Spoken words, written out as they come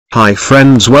Hi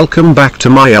friends, welcome back to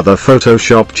my other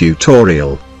Photoshop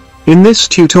tutorial. In this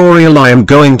tutorial I am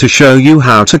going to show you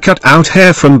how to cut out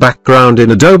hair from background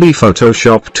in Adobe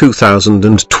Photoshop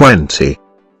 2020.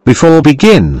 Before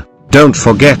begin, don't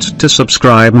forget to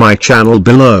subscribe my channel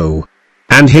below.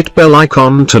 And hit bell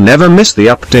icon to never miss the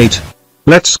update.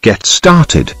 Let's get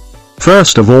started.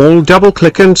 First of all, double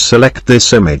click and select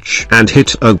this image and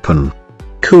hit open.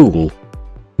 Cool.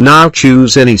 Now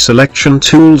choose any selection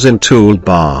tools in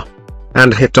toolbar.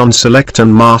 And hit on select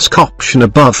and mask option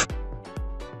above.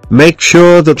 Make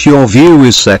sure that your view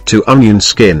is set to onion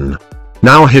skin.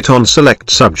 Now hit on select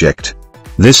subject.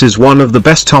 This is one of the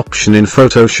best option in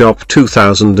Photoshop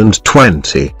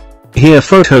 2020. Here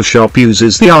Photoshop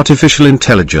uses the artificial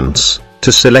intelligence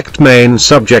to select main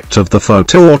subject of the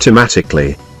photo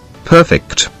automatically.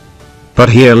 Perfect. But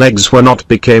here legs were not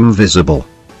became visible.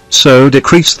 So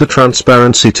decrease the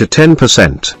transparency to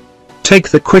 10%. Take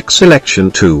the quick selection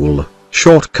tool,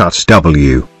 shortcut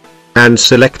W, and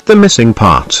select the missing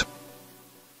part.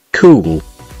 Cool.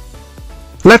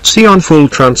 Let's see on full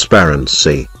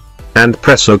transparency. And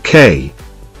press OK.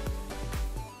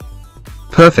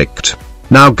 Perfect.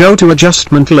 Now go to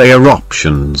Adjustment Layer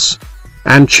Options.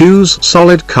 And choose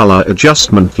Solid Color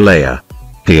Adjustment Layer.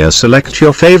 Here select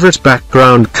your favorite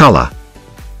background color.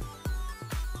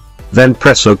 Then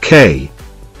press OK.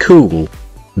 Cool.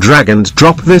 Drag and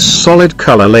drop this solid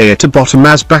color layer to bottom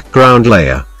as background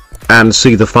layer. And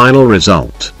see the final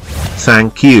result.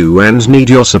 Thank you and need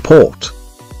your support.